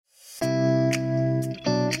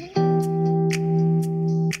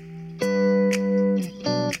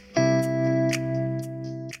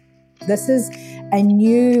This is a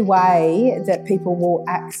new way that people will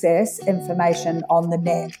access information on the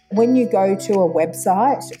net. When you go to a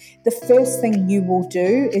website, the first thing you will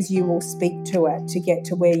do is you will speak to it to get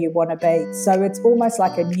to where you want to be. So it's almost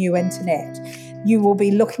like a new internet. You will be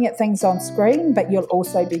looking at things on screen, but you'll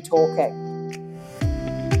also be talking.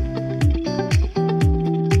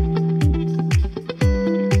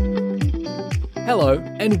 Hello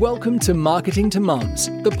and welcome to Marketing to Mums,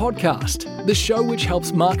 the podcast, the show which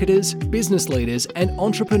helps marketers, business leaders and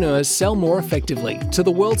entrepreneurs sell more effectively to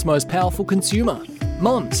the world's most powerful consumer,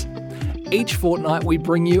 mums. Each fortnight we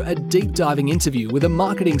bring you a deep diving interview with a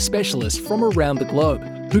marketing specialist from around the globe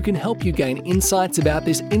who can help you gain insights about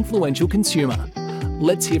this influential consumer.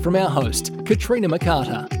 Let's hear from our host, Katrina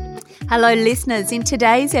McCarter. Hello listeners, in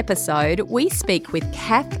today's episode we speak with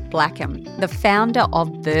Kath Blackham, the founder of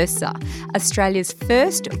Versa, Australia's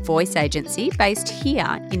first voice agency based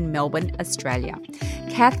here in Melbourne, Australia.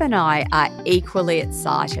 Kath and I are equally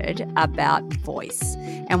excited about voice,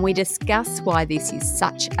 and we discuss why this is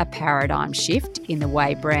such a paradigm shift in the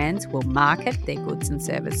way brands will market their goods and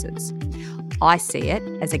services. I see it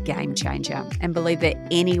as a game changer and believe that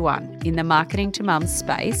anyone in the marketing to mums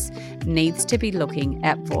space needs to be looking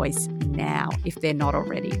at voice now if they're not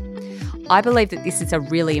already. I believe that this is a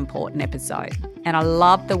really important episode, and I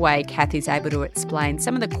love the way Kath is able to explain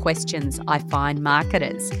some of the questions I find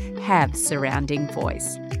marketers have surrounding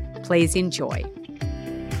voice. Please enjoy.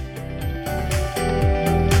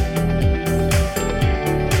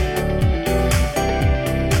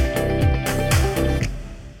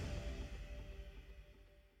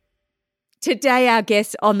 Today, our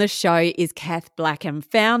guest on the show is Kath Blackham,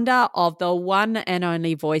 founder of the one and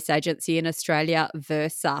only voice agency in Australia,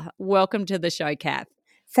 Versa. Welcome to the show, Kath.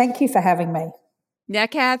 Thank you for having me. Now,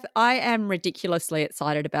 Kath, I am ridiculously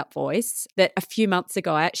excited about voice. That a few months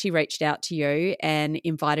ago, I actually reached out to you and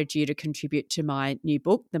invited you to contribute to my new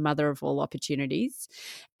book, The Mother of All Opportunities.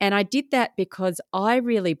 And I did that because I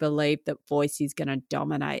really believe that voice is going to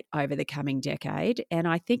dominate over the coming decade. And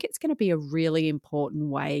I think it's going to be a really important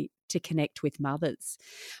way to connect with mothers.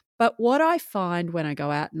 But what I find when I go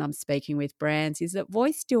out and I'm speaking with brands is that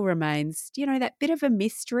voice still remains, that bit of a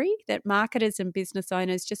mystery that marketers and business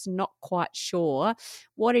owners just not quite sure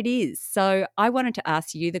what it is. So I wanted to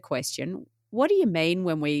ask you the question, what do you mean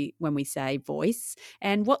when we say voice,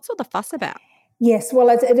 and what's all the fuss about? Yes, well,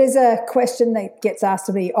 it is a question that gets asked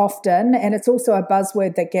to me often, and it's also a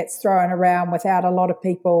buzzword that gets thrown around without a lot of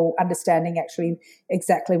people understanding actually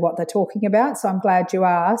exactly what they're talking about. So I'm glad you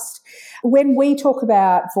asked. When we talk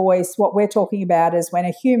about voice, what we're talking about is when a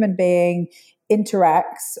human being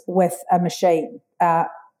interacts with a machine, a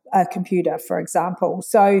computer, for example.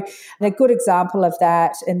 So a good example of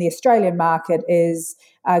that in the Australian market is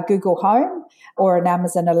Google Home or an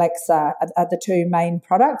Amazon Alexa are the two main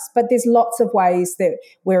products. But there's lots of ways that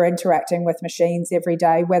we're interacting with machines every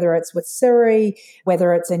day, whether it's with Siri,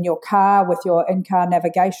 whether it's in your car with your in-car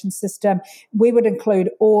navigation system. We would include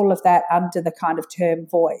all of that under the kind of term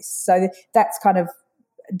voice. So that's kind of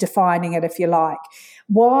defining it, if you like.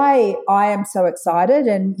 Why I am so excited,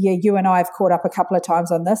 and you and I have caught up a couple of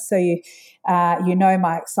times on this, so you know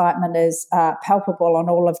my excitement is palpable on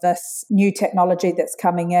all of this new technology that's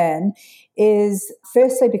coming in, is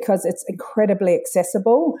firstly because it's incredibly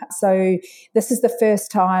accessible. So this is the first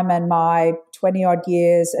time in my 20-odd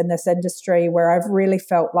years in this industry where I've really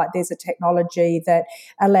felt like there's a technology that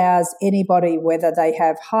allows anybody, whether they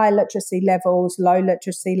have high literacy levels, low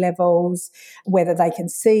literacy levels, whether they can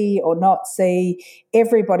see or not see,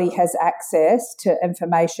 everybody has access to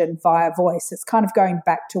information via voice. It's kind of going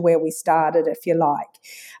back to where we started, if you like.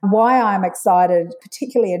 Why I'm excited,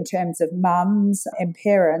 particularly in terms of mums and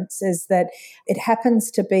parents, is that it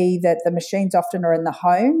happens to be that the machines often are in the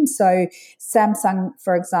home. So Samsung,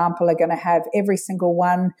 for example, are going to have every single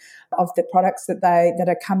one of the products that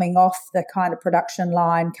are coming off the kind of production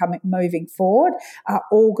line moving forward are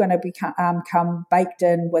all going to come baked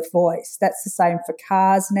in with voice. That's the same for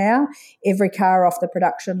cars now. Every car off the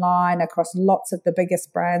production line across lots of the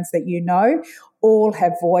biggest brands that you know all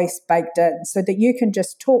have voice baked in, so that you can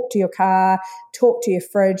just talk to your car, talk to your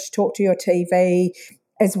fridge, talk to your TV,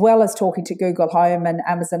 as well as talking to Google Home and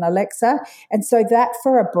Amazon Alexa. And so that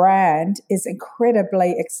for a brand is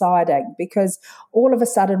incredibly exciting, because all of a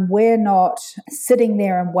sudden we're not sitting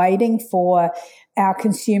there and waiting for our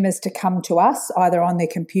consumers to come to us either on their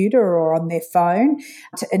computer or on their phone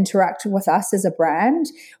to interact with us as a brand.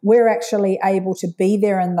 We're actually able to be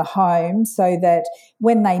there in the home so that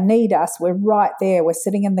when they need us, we're right there. We're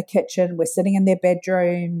sitting in the kitchen, we're sitting in their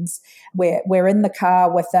bedrooms, we're in the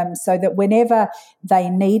car with them, so that whenever they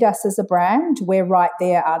need us as a brand, we're right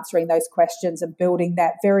there answering those questions and building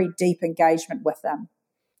that very deep engagement with them.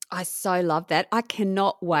 I so love that. I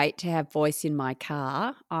cannot wait to have voice in my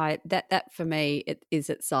car. That for me it is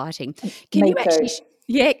exciting. Can Me you actually too.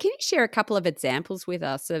 can you share a couple of examples with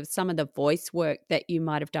us of some of the voice work that you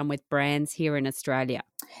might have done with brands here in Australia?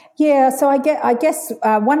 Yeah, so I guess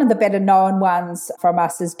one of the better known ones from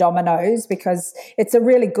us is Domino's, because it's a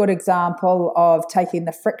really good example of taking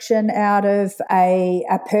the friction out of a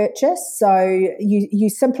purchase. So you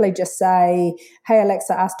simply just say, hey,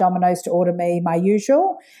 Alexa, ask Domino's to order me my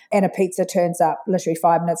usual, and a pizza turns up literally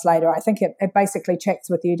 5 minutes later. I think it basically checks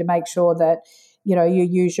with you to make sure that your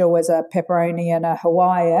usual is a pepperoni and a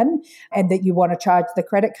Hawaiian, and that you want to charge the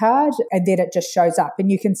credit card, and then it just shows up.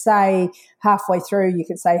 And you can say halfway through, you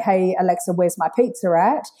can say, hey, Alexa, where's my pizza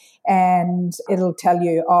at? And it'll tell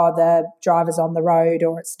you, oh, the driver's on the road,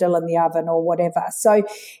 or it's still in the oven, or whatever. So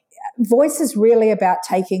voice is really about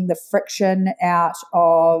taking the friction out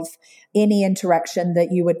of any interaction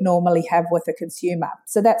that you would normally have with a consumer.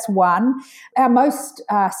 So that's one. Our most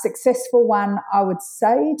successful one, I would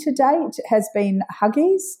say to date, has been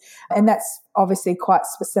Huggies, and that's obviously quite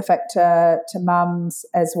specific to mums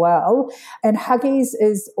as well. And Huggies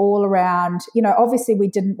is all around, obviously we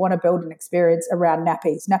didn't want to build an experience around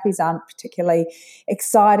nappies. Nappies aren't particularly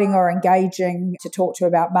exciting or engaging to talk to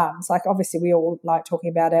about mums. Like, obviously we all like talking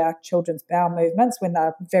about our children's bowel movements when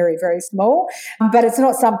they're very, very small, but it's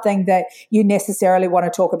not something that you necessarily want to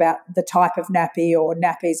talk about the type of nappy or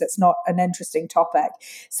nappies. It's not an interesting topic.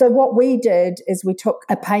 So what we did is we took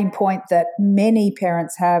a pain point that many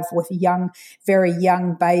parents have with very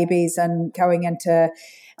young babies and going into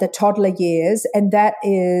the toddler years, and that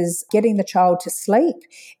is getting the child to sleep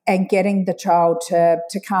and getting the child to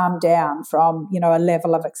calm down from, a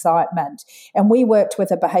level of excitement. And we worked with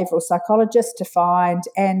a behavioural psychologist to find,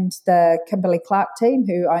 and the Kimberly-Clark team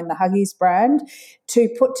who own the Huggies brand, to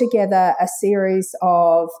put together a series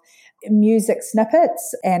of music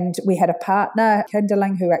snippets. And we had a partner,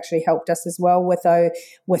 Kinderling, who actually helped us as well with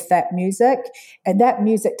that music. And that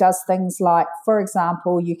music does things like, for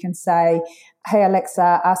example, you can say, hey,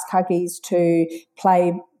 Alexa, ask Huggies to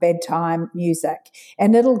play bedtime music.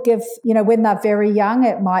 And it'll give, when they're very young,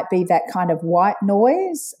 it might be that kind of white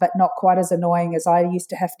noise, but not quite as annoying as I used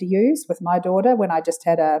to have to use with my daughter when I just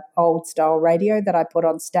had a old style radio that I put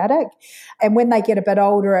on static. And when they get a bit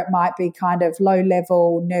older, it might be kind of low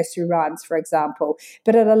level nursery rhymes, for example.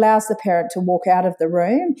 But it allows the parent to walk out of the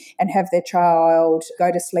room and have their child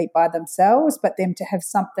go to sleep by themselves, but them to have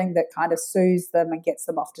something that kind of soothes them and gets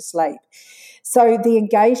them off to sleep. So the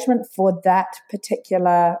engagement for that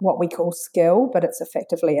particular, what we call skill, but it's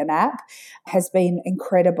effectively an app, has been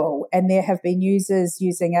incredible. And there have been users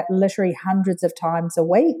using it literally hundreds of times a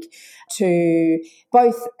week, to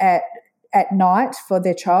both at night for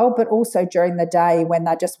their child, but also during the day when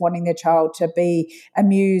they're just wanting their child to be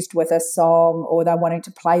amused with a song, or they're wanting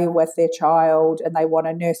to play with their child and they want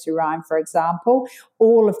a nursery rhyme, for example.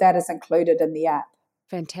 All of that is included in the app.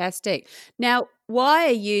 Fantastic. Now, why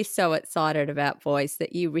are you so excited about voice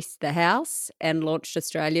that you risked the house and launched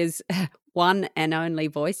Australia's one and only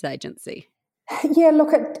voice agency? Yeah, look,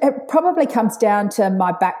 it probably comes down to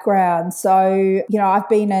my background. So, I've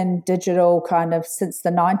been in digital kind of since the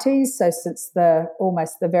 90s, so since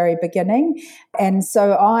almost the very beginning. And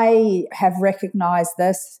so I have recognized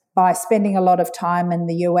this by spending a lot of time in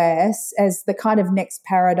the US as the kind of next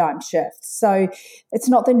paradigm shift. So it's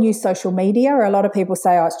not the new social media. A lot of people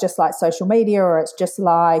say, oh, it's just like social media, or it's just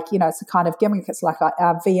like, it's a kind of gimmick. It's like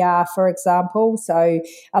VR, for example. So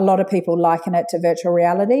a lot of people liken it to virtual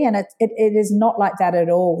reality, and it is not like that at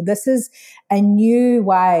all. This is a new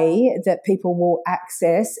way that people will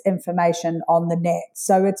access information on the net.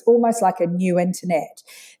 So it's almost like a new internet,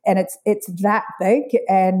 and it's that big.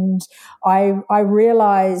 And I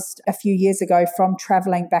realized a few years ago from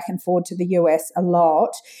traveling back and forth to the US a lot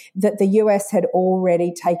that the US had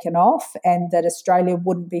already taken off and that Australia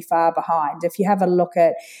wouldn't be far behind. If you have a look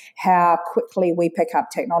at how quickly we pick up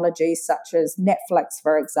technologies such as Netflix,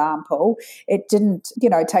 for example, it didn't,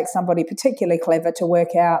 take somebody particularly clever to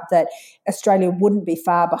work out that Australia wouldn't be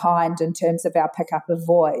far behind in terms of our pickup of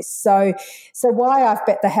voice. So why I've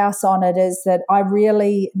bet the house on it is that I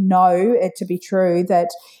really know it to be true that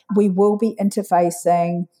we will be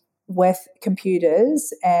interfacing with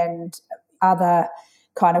computers and other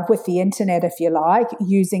kind of with the internet, if you like,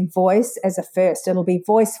 using voice as a first. It'll be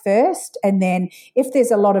voice first. And then if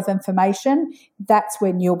there's a lot of information, that's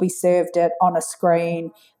when you'll be served it on a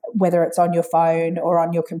screen, whether it's on your phone or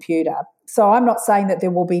on your computer. So I'm not saying that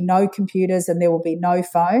there will be no computers and there will be no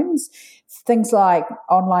phones. Things like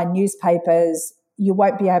online newspapers, you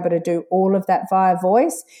won't be able to do all of that via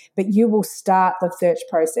voice, but you will start the search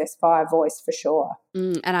process via voice for sure.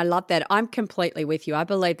 And I love that. I'm completely with you. I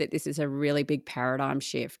believe that this is a really big paradigm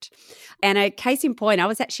shift. And a case in point, I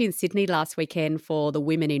was actually in Sydney last weekend for the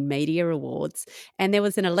Women in Media Awards, and there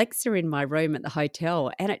was an Alexa in my room at the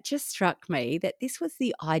hotel, and it just struck me that this was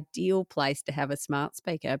the ideal place to have a smart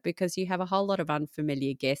speaker because you have a whole lot of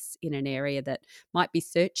unfamiliar guests in an area that might be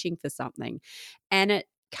searching for something. And it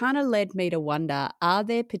kind of led me to wonder, are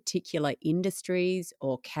there particular industries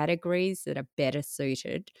or categories that are better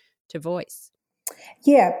suited to voice?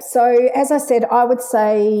 Yeah. So as I said, I would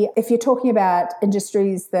say if you're talking about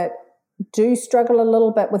industries that do struggle a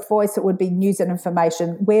little bit with voice, it would be news and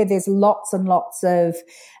information, where there's lots and lots of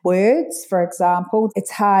words, for example.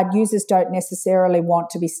 It's hard. Users don't necessarily want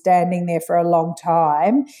to be standing there for a long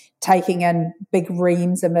time taking in big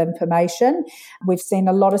reams of information. We've seen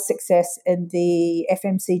a lot of success in the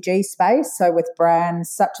FMCG space, so with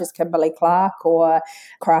brands such as Kimberly-Clark or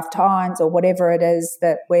Kraft Heinz or whatever it is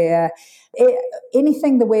that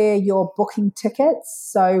anything where you're booking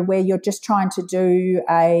tickets, so where you're just trying to do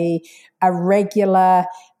a regular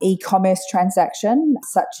e-commerce transaction,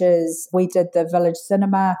 such as we did the Village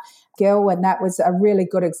Cinema Gill, and that was a really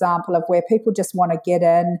good example of where people just want to get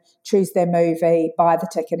in, choose their movie, buy the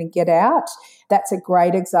ticket and get out. That's a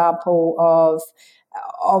great example of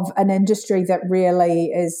an industry that really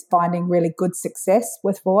is finding really good success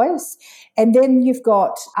with voice. And then you've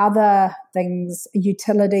got other things.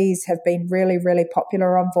 Utilities have been really, really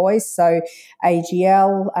popular on voice. So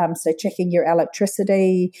AGL, so checking your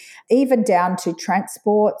electricity, even down to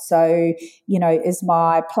transport. So, is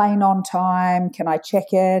my plane on time? Can I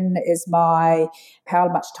check in? How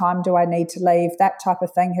much time do I need to leave? That type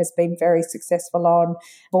of thing has been very successful on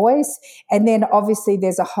voice. And then obviously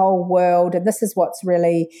there's a whole world, and this is what's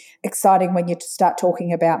really exciting when you start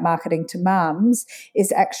talking about marketing to mums,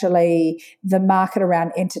 is actually the market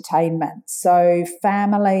around entertainment. So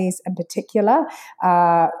families in particular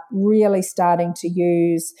are really starting to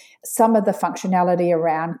use some of the functionality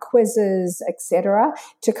around quizzes, etc.,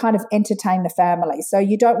 to kind of entertain the family. So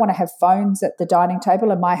you don't want to have phones at the dining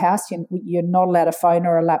table. In my house, you're not allowed a phone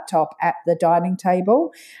or a laptop at the dining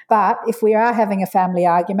table. But if we are having a family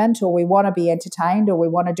argument, or we want to be entertained, or we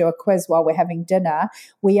want to do a quiz while we're having dinner,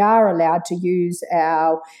 we are allowed to use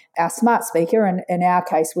our smart speaker. And in our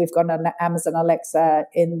case, we've got an Amazon Alexa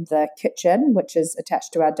in the kitchen, which is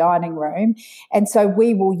attached to our dining room. And so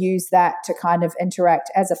we will use that to kind of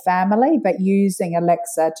interact as a family, but using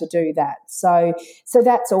Alexa to do that. So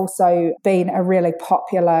that's also been a really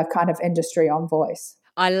popular kind of industry on voice.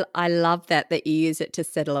 I love that you use it to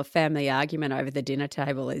settle a family argument over the dinner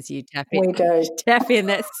table as you tap in. We do. Tap in.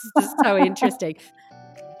 That's just so interesting.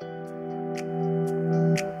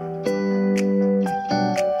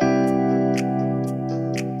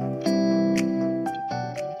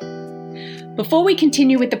 Before we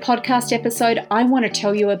continue with the podcast episode, I want to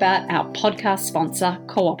tell you about our podcast sponsor,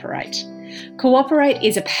 Cooperate. Cooperate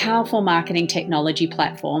is a powerful marketing technology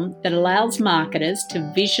platform that allows marketers to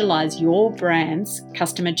visualize your brand's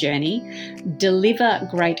customer journey, deliver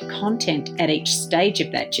great content at each stage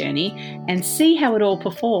of that journey, and see how it all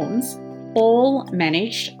performs, all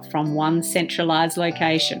managed from one centralized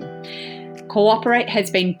location. Cooperate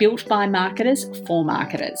has been built by marketers for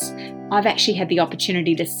marketers. I've actually had the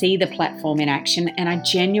opportunity to see the platform in action, and I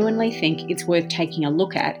genuinely think it's worth taking a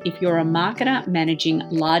look at if you're a marketer managing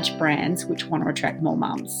large brands which want to attract more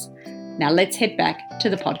mums. Now let's head back to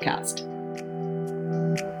the podcast.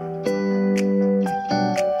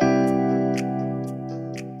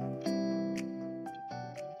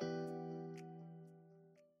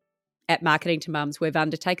 At Marketing to Mums, we've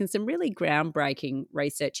undertaken some really groundbreaking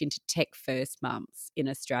research into tech-first mums in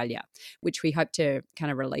Australia, which we hope to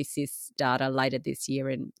kind of release this data later this year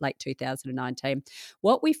in late 2019.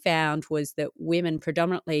 What we found was that women,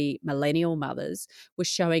 predominantly millennial mothers, were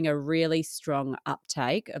showing a really strong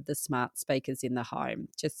uptake of the smart speakers in the home,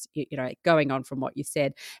 just, going on from what you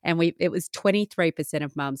said. And it was 23%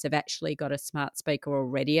 of mums have actually got a smart speaker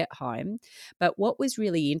already at home. But what was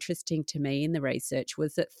really interesting to me in the research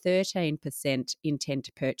was that 13% intend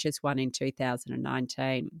to purchase one in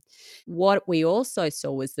 2019. What we also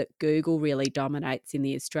saw was that Google really dominates in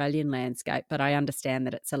the Australian landscape, but I understand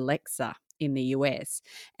that it's Alexa in the US.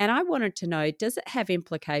 And I wanted to know, does it have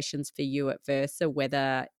implications for you at Versa,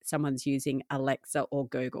 whether someone's using Alexa or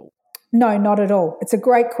Google? No, not at all. It's a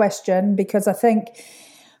great question because I think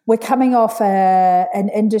we're coming off an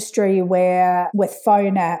industry where with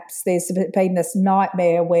phone apps, there's been this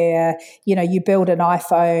nightmare where, you build an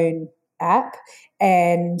iPhone app,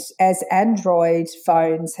 and as Android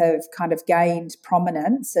phones have kind of gained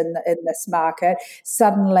prominence in this market,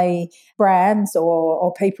 suddenly brands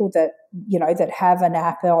or people that that have an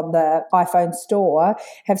app on the iPhone store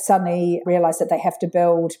have suddenly realized that they have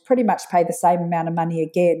to pretty much pay the same amount of money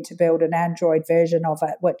again to build an Android version of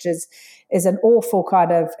it, which is an awful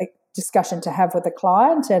kind of discussion to have with a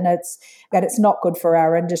client, and it's not good for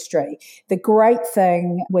our industry. The great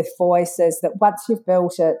thing with voice is that once you've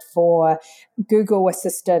built it for Google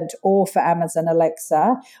Assistant or for Amazon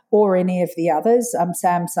Alexa or any of the others,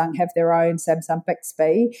 Samsung have their own, Samsung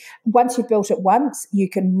Bixby, once you've built it once, you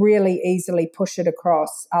can really easily push it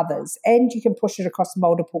across others, and you can push it across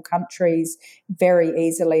multiple countries very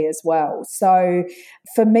easily as well. So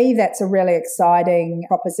for me, that's a really exciting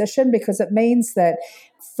proposition because it means that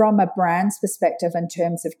from a brand's perspective in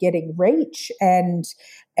terms of getting reach and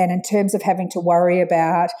in terms of having to worry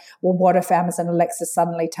about, well, what if Amazon Alexa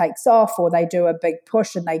suddenly takes off or they do a big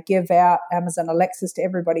push and they give out Amazon Alexas to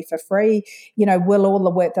everybody for free? Will all the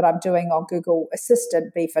work that I'm doing on Google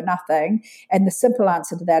Assistant be for nothing? And the simple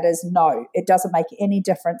answer to that is no. It doesn't make any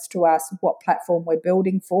difference to us what platform we're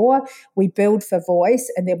building for. We build for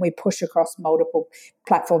voice and then we push across multiple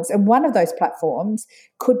platforms. And one of those platforms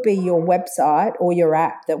could be your website or your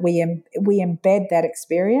app, that we embed that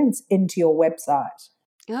experience into your website.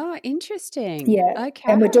 Oh, interesting. Yeah. Okay.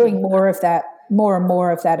 And we're doing more and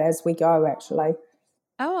more of that as we go, actually.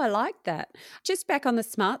 Oh, I like that. Just back on the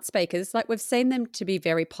smart speakers, like we've seen them to be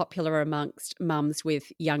very popular amongst mums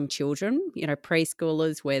with young children,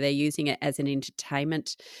 preschoolers, where they're using it as an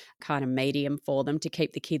entertainment kind of medium for them to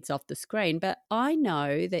keep the kids off the screen. But I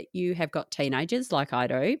know that you have got teenagers like I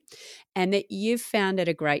do, and that you've found it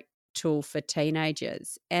a great tool for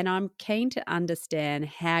teenagers. And I'm keen to understand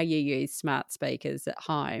how you use smart speakers at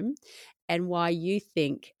home and why you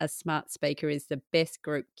think a smart speaker is the best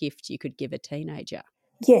group gift you could give a teenager.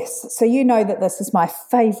 Yes. So that this is my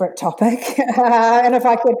favourite topic. And if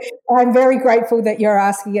I could, I'm very grateful that you're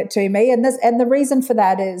asking it to me. And the reason for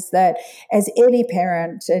that is that as any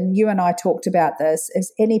parent, and you and I talked about this,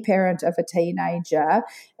 as any parent of a teenager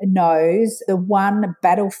knows, the one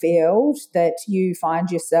battlefield that you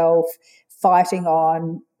find yourself fighting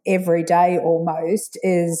on every day almost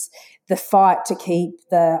is the fight to keep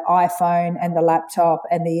the iPhone and the laptop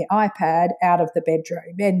and the iPad out of the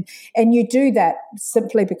bedroom. And you do that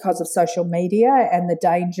simply because of social media and the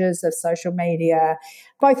dangers of social media,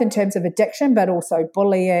 both in terms of addiction, but also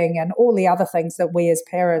bullying and all the other things that we as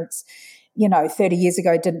parents 30 years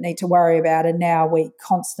ago didn't need to worry about, and now we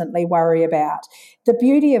constantly worry about. The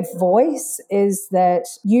beauty of voice is that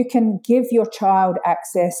you can give your child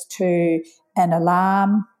access to an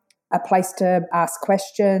alarm, a place to ask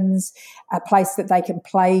questions, a place that they can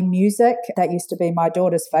play music. That used to be my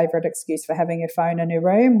daughter's favourite excuse for having her phone in her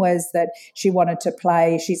room, was that she wanted to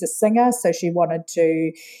play. She's a singer, so she wanted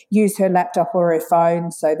to use her laptop or her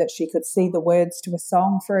phone so that she could see the words to a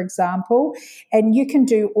song, for example. And you can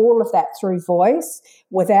do all of that through voice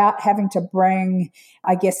without having to bring,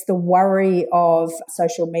 I guess, the worry of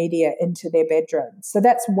social media into their bedroom. So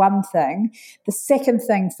that's one thing. The second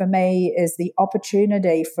thing for me is the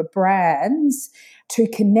opportunity for brands to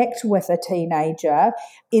connect with a teenager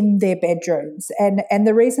in their bedrooms. And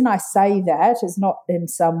the reason I say that is not in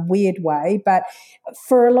some weird way, but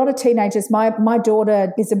for a lot of teenagers, my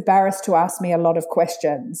daughter is embarrassed to ask me a lot of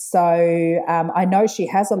questions. So I know she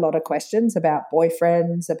has a lot of questions about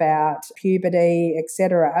boyfriends, about puberty,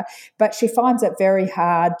 etc., but she finds it very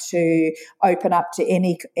hard to open up to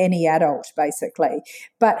any adult, basically.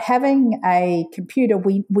 But having a computer,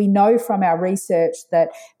 we know from our research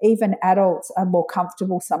that even adults are more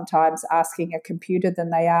comfortable sometimes asking a computer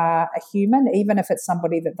than they are a human, even if it's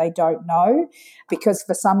somebody that they don't know, because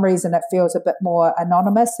for some reason it feels a bit more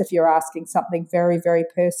anonymous if you're asking something very, very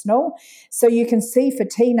personal. So you can see for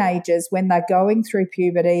teenagers when they're going through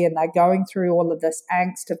puberty and they're going through all of this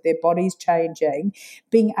angst of their bodies changing,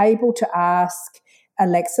 being able to ask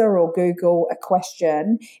Alexa or Google a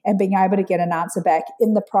question and being able to get an answer back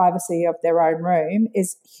in the privacy of their own room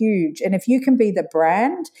is huge. And if you can be the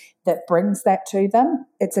brand that brings that to them,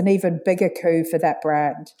 it's an even bigger coup for that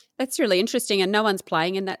brand. That's really interesting. And no one's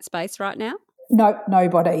playing in that space right now? No,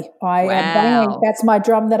 nobody. I am banging. That's my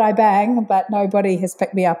drum that I bang, but nobody has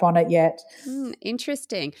picked me up on it yet.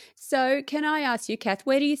 Interesting. So can I ask you, Kath,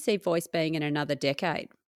 where do you see voice being in another decade?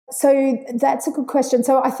 So that's a good question.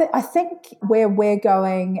 So I think where we're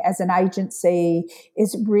going as an agency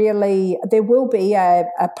is really there will be a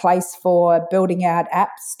place for building out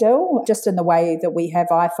apps still, just in the way that we have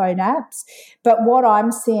iPhone apps. But what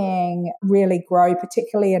I'm seeing really grow,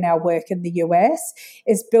 particularly in our work in the US,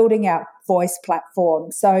 is building out voice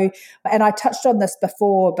platforms. So, and I touched on this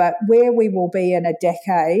before, but where we will be in a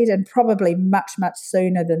decade, and probably much, much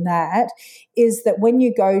sooner than that, is that when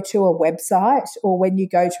you go to a website or when you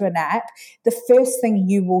go to an app, the first thing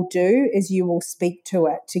you will do is you will speak to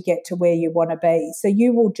it to get to where you want to be. So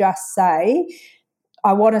you will just say,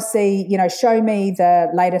 I want to see, show me the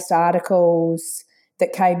latest articles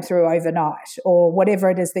that came through overnight, or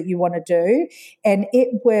whatever it is that you want to do. And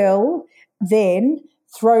it will then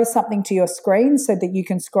throw something to your screen so that you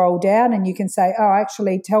can scroll down and you can say, oh,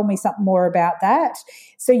 actually tell me something more about that.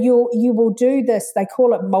 So you will do this, they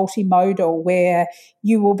call it multimodal, where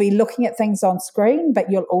you will be looking at things on screen,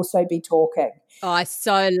 but you'll also be talking. Oh, I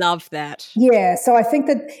so love that. Yeah, so I think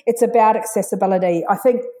that it's about accessibility. I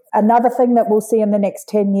think another thing that we'll see in the next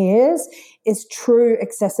 10 years is true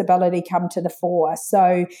accessibility come to the fore.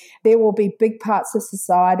 So there will be big parts of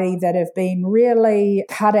society that have been really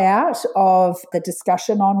cut out of the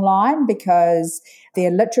discussion online because their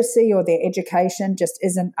literacy or their education just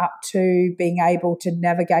isn't up to being able to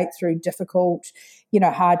navigate through difficult,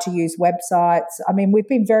 hard to use websites. I mean, we've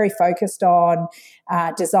been very focused on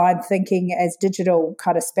design thinking as digital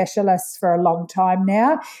kind of specialists for a long time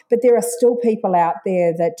now, but there are still people out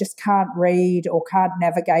there that just can't read or can't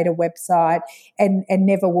navigate a website and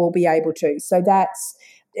never will be able to. So that's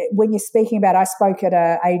when you're speaking about, I spoke at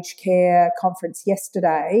a aged care conference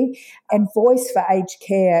yesterday, and voice for aged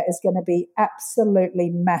care is going to be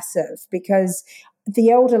absolutely massive because the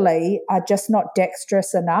elderly are just not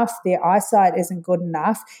dexterous enough. Their eyesight isn't good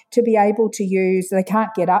enough to be able to use, they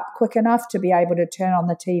can't get up quick enough to be able to turn on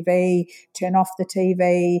the TV, turn off the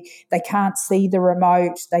TV. They can't see the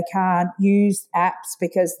remote. They can't use apps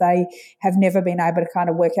because they have never been able to kind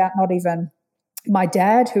of work out, not even my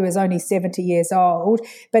dad, who is only 70 years old,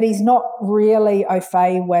 but he's not really au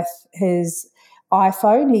fait with his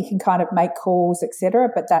iPhone. He can kind of make calls, etc.,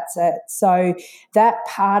 but that's it. So that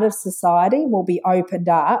part of society will be opened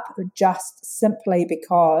up just simply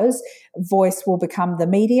because voice will become the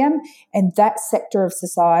medium, and that sector of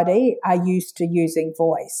society are used to using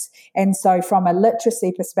voice. And so from a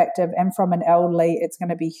literacy perspective and from an elderly, it's going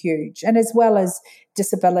to be huge. And as well as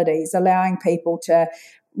disabilities, allowing people to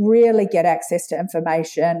really get access to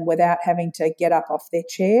information without having to get up off their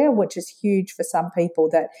chair, which is huge for some people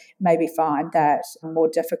that maybe find that more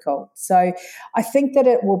difficult. So I think that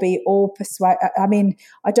it will be all I mean,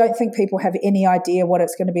 I don't think people have any idea what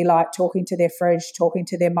it's going to be like talking to their fridge, talking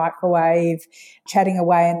to their microwave, chatting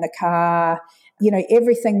away in the car.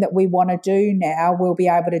 Everything that we want to do now, we'll be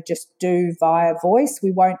able to just do via voice. We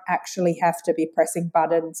won't actually have to be pressing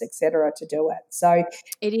buttons, etc., to do it. So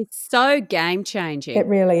it is so game changing. It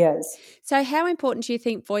really is. So how important do you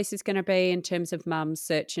think voice is going to be in terms of mum's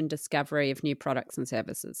search and discovery of new products and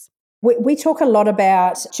services? We talk a lot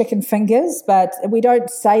about chicken fingers, but we don't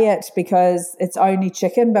say it because it's only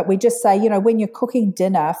chicken, but we just say, when you're cooking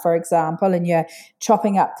dinner, for example, and you're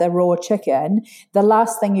chopping up the raw chicken, the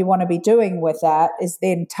last thing you want to be doing with that is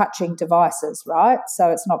then touching devices, right? So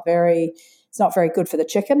it's not very good for the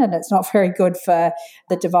chicken, and it's not very good for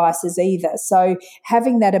the devices either. So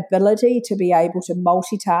having that ability to be able to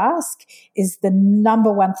multitask is the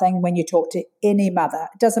number one thing when you talk to any mother.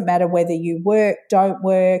 It doesn't matter whether you work, don't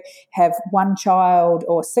work, have one child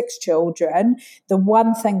or 6 children. The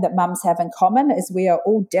one thing that mums have in common is we are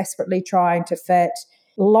all desperately trying to fit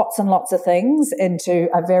lots and lots of things into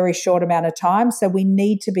a very short amount of time. So we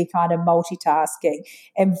need to be kind of multitasking.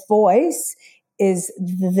 And voice is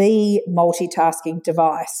the multitasking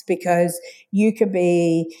device because you could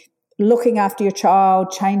be looking after your child,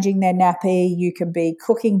 changing their nappy, you can be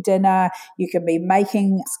cooking dinner, you can be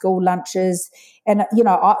making school lunches. And,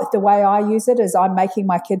 the way I use it is I'm making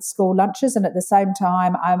my kids' school lunches, and at the same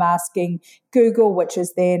time I'm asking Google, which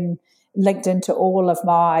is then linked into all of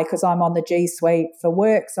because I'm on the G Suite for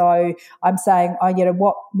work. So I'm saying,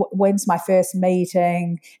 when's my first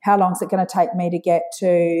meeting? How long is it going to take me to get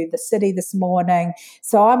to the city this morning?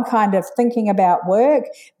 So I'm kind of thinking about work,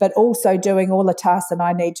 but also doing all the tasks that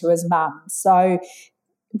I need to as mum. So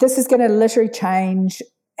this is going to literally change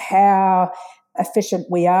how efficient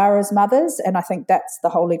we are as mothers. And I think that's the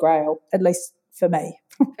holy grail, at least for me.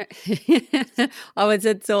 I was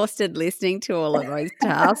exhausted listening to all of those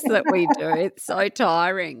tasks that we do. It's so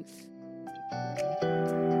tiring.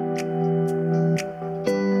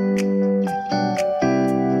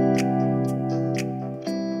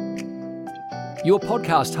 Your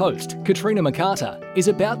podcast host, Katrina McCarter, is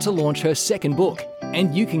about to launch her second book,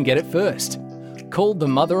 and you can get it first. Called The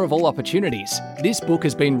Mother of All Opportunities, this book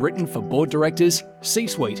has been written for board directors,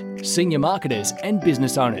 C-suite, senior marketers and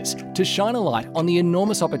business owners to shine a light on the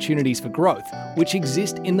enormous opportunities for growth which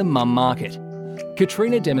exist in the mum market.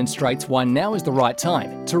 Katrina demonstrates why now is the right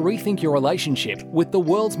time to rethink your relationship with the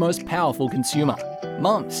world's most powerful consumer,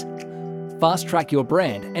 mums. Fast-track your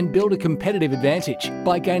brand and build a competitive advantage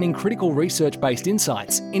by gaining critical research-based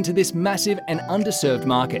insights into this massive and underserved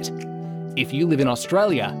market. If you live in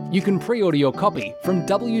Australia, you can pre-order your copy from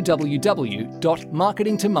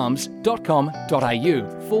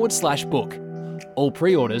www.marketingtomums.com.au/book. All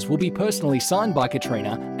pre-orders will be personally signed by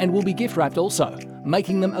Katrina and will be gift-wrapped also,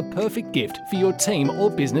 making them a perfect gift for your team or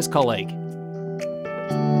business colleague.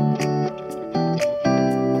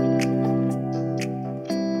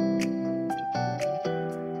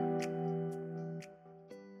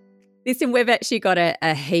 Listen, we've actually got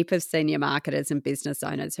a heap of senior marketers and business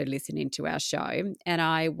owners who listen into our show, and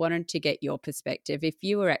I wanted to get your perspective. If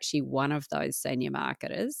you were actually one of those senior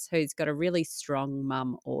marketers who's got a really strong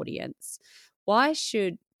mum audience, why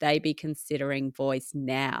should they be considering voice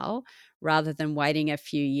now rather than waiting a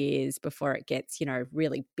few years before it gets,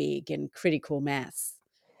 really big and critical mass?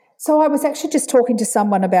 So I was actually just talking to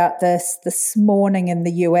someone about this morning in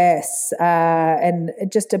the US and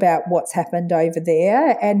just about what's happened over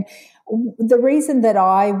there. And the reason that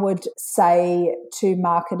I would say to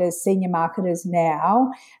marketers, senior marketers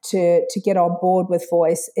now to get on board with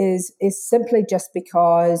voice is simply just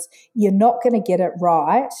because you're not going to get it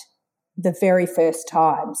right the very first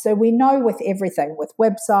time. So we know with everything, with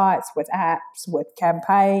websites, with apps, with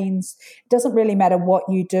campaigns, it doesn't really matter what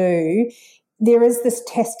you do. There is this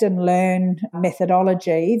test and learn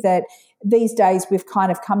methodology that these days we've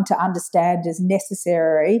kind of come to understand is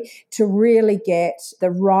necessary to really get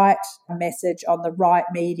the right message on the right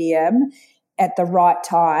medium at the right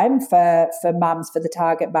time for mums, for the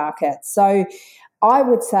target market. So I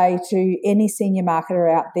would say to any senior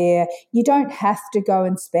marketer out there, you don't have to go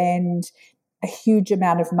and spend a huge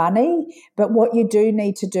amount of money, but what you do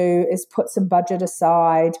need to do is put some budget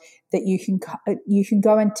aside that you can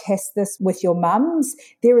go and test this with your mums.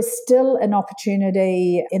 There is still an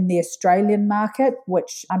opportunity in the Australian market,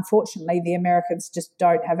 which unfortunately the Americans just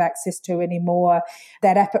don't have access to anymore,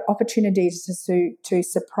 that opportunity to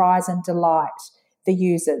surprise and delight the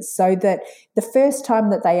users, so that the first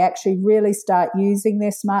time that they actually really start using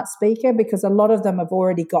their smart speaker, because a lot of them have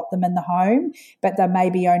already got them in the home, but they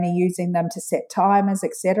may be only using them to set timers,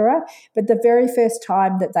 etc. But the very first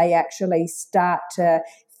time that they actually start to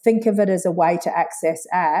think of it as a way to access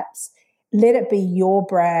apps, let it be your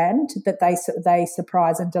brand that they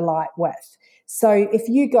surprise and delight with. So if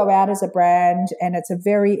you go out as a brand and it's a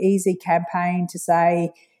very easy campaign to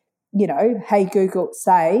say, hey Google,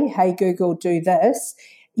 do this.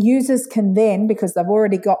 Users can then, because they've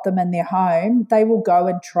already got them in their home, they will go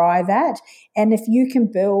and try that. And if you can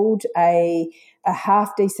build a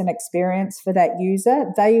half-decent experience for that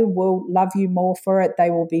user, they will love you more for it. They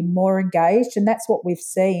will be more engaged. And that's what we've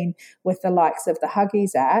seen with the likes of the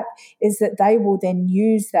Huggies app, is that they will then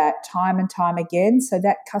use that time and time again. So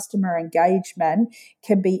that customer engagement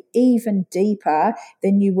can be even deeper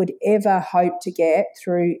than you would ever hope to get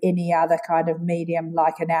through any other kind of medium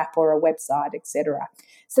like an app or a website, etc.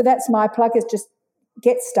 So that's my plug, is just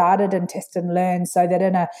get started and test and learn, so that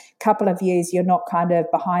in a couple of years you're not kind of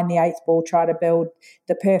behind the eighth ball trying to build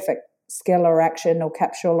the perfect skill or action or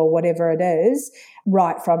capsule or whatever it is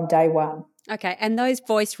right from day one. Okay, and those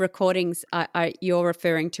voice recordings are you're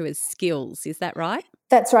referring to as skills, is that right?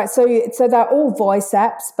 That's right. So they're all voice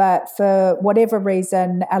apps, but for whatever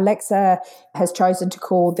reason, Alexa has chosen to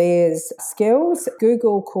call theirs skills,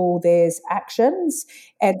 Google call theirs actions,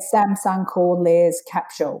 and Samsung call theirs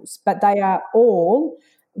capsules. But they are all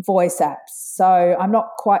voice apps. So I'm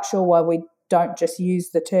not quite sure why we don't just use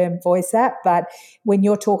the term voice app, but when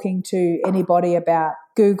you're talking to anybody about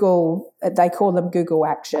Google, they call them Google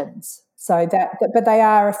Actions. But they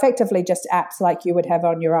are effectively just apps like you would have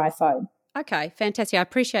on your iPhone. Okay, fantastic. I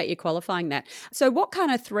appreciate you qualifying that. So what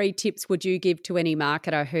kind of 3 tips would you give to any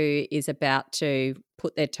marketer who is about to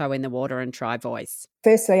put their toe in the water and try voice?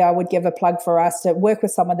 Firstly, I would give a plug for us to work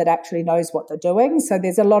with someone that actually knows what they're doing. So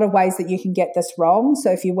there's a lot of ways that you can get this wrong.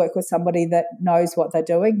 So if you work with somebody that knows what they're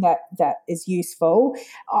doing, that is useful.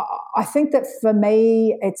 I think that for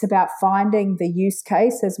me, it's about finding the use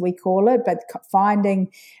case, as we call it, but finding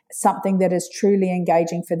something that is truly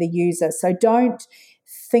engaging for the user. So don't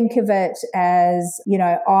think of it as,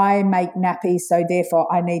 I make nappies, so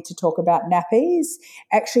therefore I need to talk about nappies.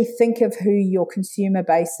 Actually think of who your consumer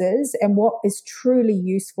base is and what is truly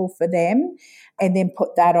useful for them, and then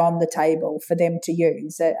put that on the table for them to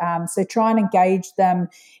use. So try and engage them.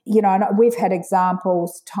 And we've had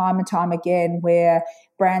examples time and time again where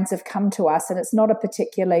brands have come to us, and it's not a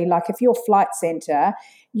particularly, like if you're Flight Centre,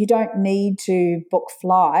 you don't need to book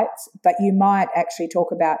flights, but you might actually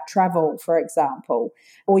talk about travel, for example,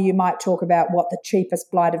 or you might talk about what the cheapest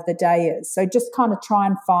flight of the day is. So just kind of try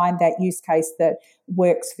and find that use case that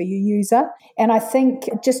works for your user. And I think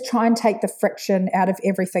just try and take the friction out of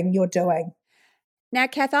everything you're doing. Now,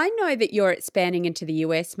 Kath, I know that you're expanding into the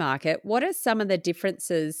US market. What are some of the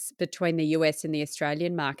differences between the US and the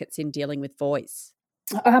Australian markets in dealing with voice?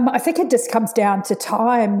 I think it just comes down to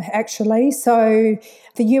time, actually. So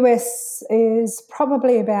the US is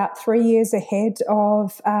probably about 3 years ahead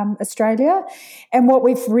of Australia. And what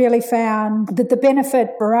we've really found, that the benefit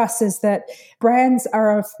for us is that brands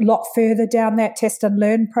are a lot further down that test and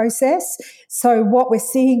learn process. So what we're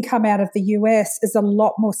seeing come out of the US is a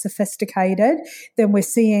lot more sophisticated than we're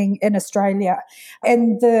seeing in Australia.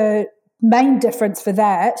 And the main difference for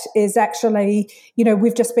that is actually,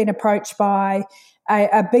 we've just been approached by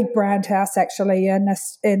a big brand house actually in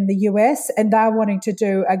the US, and they're wanting to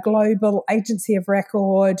do a global agency of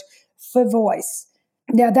record for voice.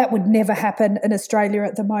 Now, that would never happen in Australia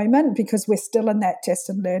at the moment because we're still in that test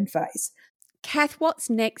and learn phase. Kath, what's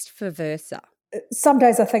next for Versa? Some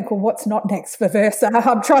days I think, well, what's not next for Versa?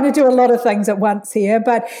 I'm trying to do a lot of things at once here.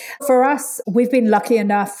 But for us, we've been lucky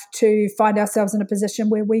enough to find ourselves in a position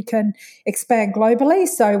where we can expand globally.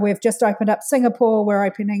 So we've just opened up Singapore, we're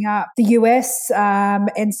opening up the US,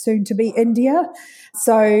 and soon to be India.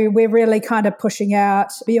 So we're really kind of pushing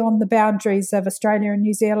out beyond the boundaries of Australia and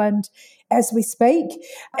New Zealand as we speak.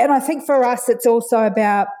 And I think for us, it's also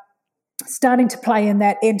about starting to play in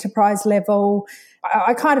that enterprise level.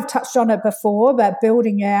 I kind of touched on it before, but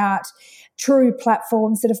building out true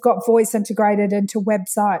platforms that have got voice integrated into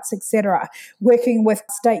websites, etc. Working with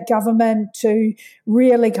state government to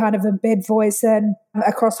really kind of embed voice in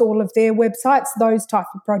across all of their websites. Those type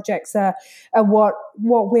of projects are what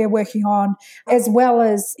we're working on, as well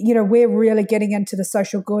as, we're really getting into the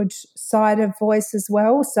social good side of voice as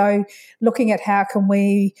well. So looking at how can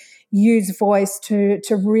we use voice to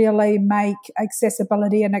really make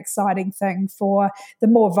accessibility an exciting thing for the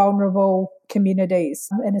more vulnerable communities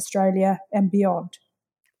in Australia and beyond.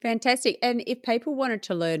 Fantastic. And if people wanted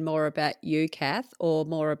to learn more about you, Kath, or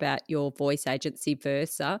more about your voice agency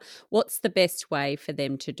Versa, what's the best way for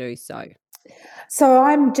them to do so? So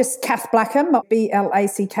I'm just Kath Blackham,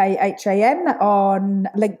 BLACKHAN on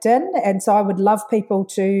LinkedIn. And so I would love people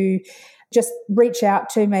to just reach out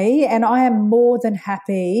to me, and I am more than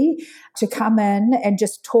happy to come in and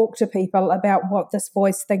just talk to people about what this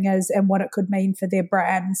voice thing is and what it could mean for their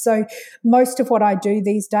brand. So most of what I do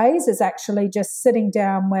these days is actually just sitting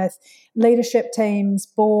down with leadership teams,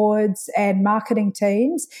 boards, and marketing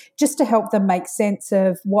teams just to help them make sense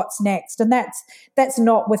of what's next. And that's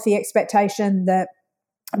not with the expectation that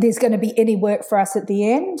there's going to be any work for us at the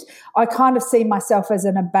end. I kind of see myself as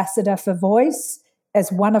an ambassador for voice as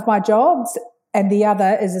one of my jobs, and the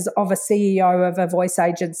other is as of a CEO of a voice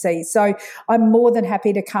agency. So I'm more than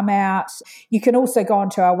happy to come out. You can also go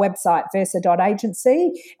onto our website,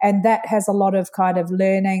 versa.agency, and that has a lot of kind of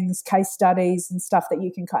learnings, case studies and stuff that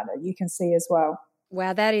you can see as well.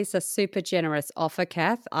 Wow, that is a super generous offer,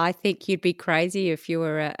 Kath. I think you'd be crazy if you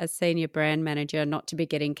were a senior brand manager not to be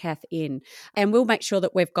getting Kath in. And we'll make sure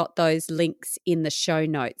that we've got those links in the show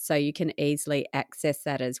notes so you can easily access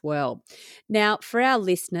that as well. Now, for our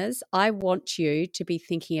listeners, I want you to be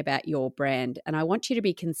thinking about your brand, and I want you to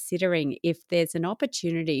be considering if there's an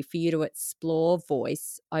opportunity for you to explore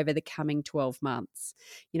voice over the coming 12 months.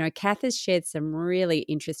 Kath has shared some really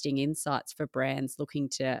interesting insights for brands looking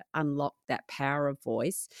to unlock that power of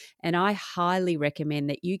voice, and I highly recommend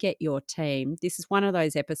that you get your team. This is one of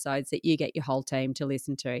those episodes that you get your whole team to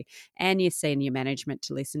listen to and your senior management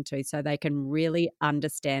to listen to so they can really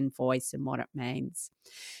understand voice and what it means.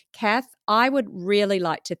 Kath, I would really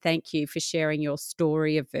like to thank you for sharing your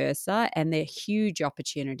story of Versa and their huge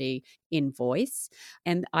opportunity in voice,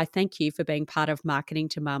 and I thank you for being part of Marketing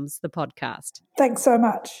to Mums, the podcast. Thanks so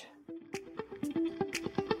much.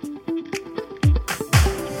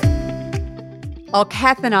 Well,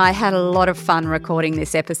 Kath and I had a lot of fun recording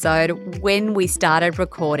this episode. When we started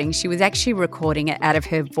recording, she was actually recording it out of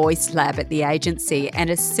her voice lab at the agency. And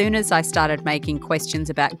as soon as I started making questions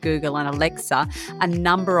about Google and Alexa, a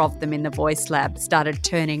number of them in the voice lab started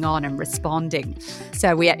turning on and responding.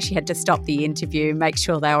 So we actually had to stop the interview, make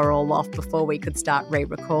sure they were all off before we could start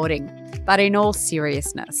re-recording. But in all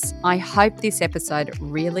seriousness, I hope this episode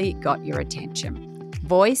really got your attention.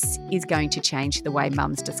 Voice is going to change the way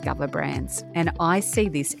mums discover brands, and I see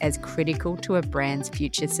this as critical to a brand's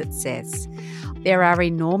future success. There are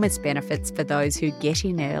enormous benefits for those who get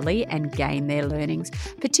in early and gain their learnings,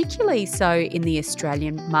 particularly so in the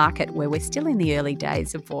Australian market where we're still in the early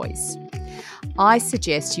days of voice. I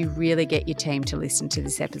suggest you really get your team to listen to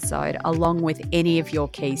this episode, along with any of your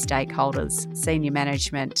key stakeholders, senior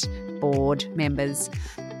management, board members,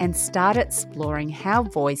 and start exploring how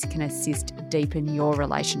voice can assist deepen your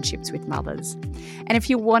relationships with mothers. And if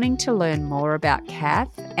you're wanting to learn more about Kath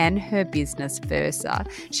and her business Versa,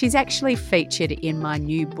 she's actually featured in my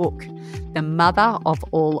new book, The Mother of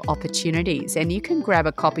All Opportunities, and you can grab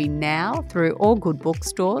a copy now through all good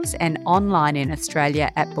bookstores and online in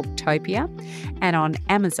Australia at Booktopia and on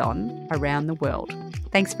Amazon around the world.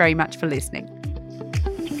 Thanks very much for listening.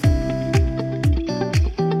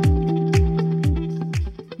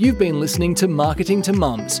 You've been listening to Marketing to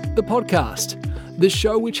Mums, the podcast, the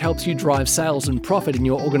show which helps you drive sales and profit in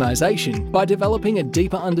your organisation by developing a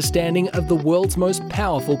deeper understanding of the world's most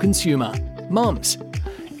powerful consumer, mums.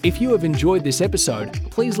 If you have enjoyed this episode,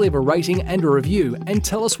 please leave a rating and a review and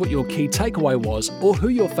tell us what your key takeaway was or who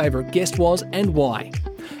your favourite guest was and why.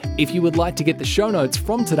 If you would like to get the show notes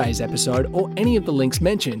from today's episode or any of the links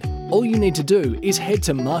mentioned, all you need to do is head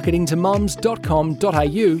to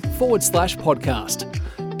marketingtomums.com.au/podcast.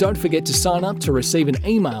 Don't forget to sign up to receive an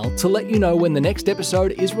email to let you know when the next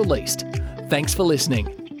episode is released. Thanks for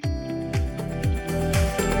listening.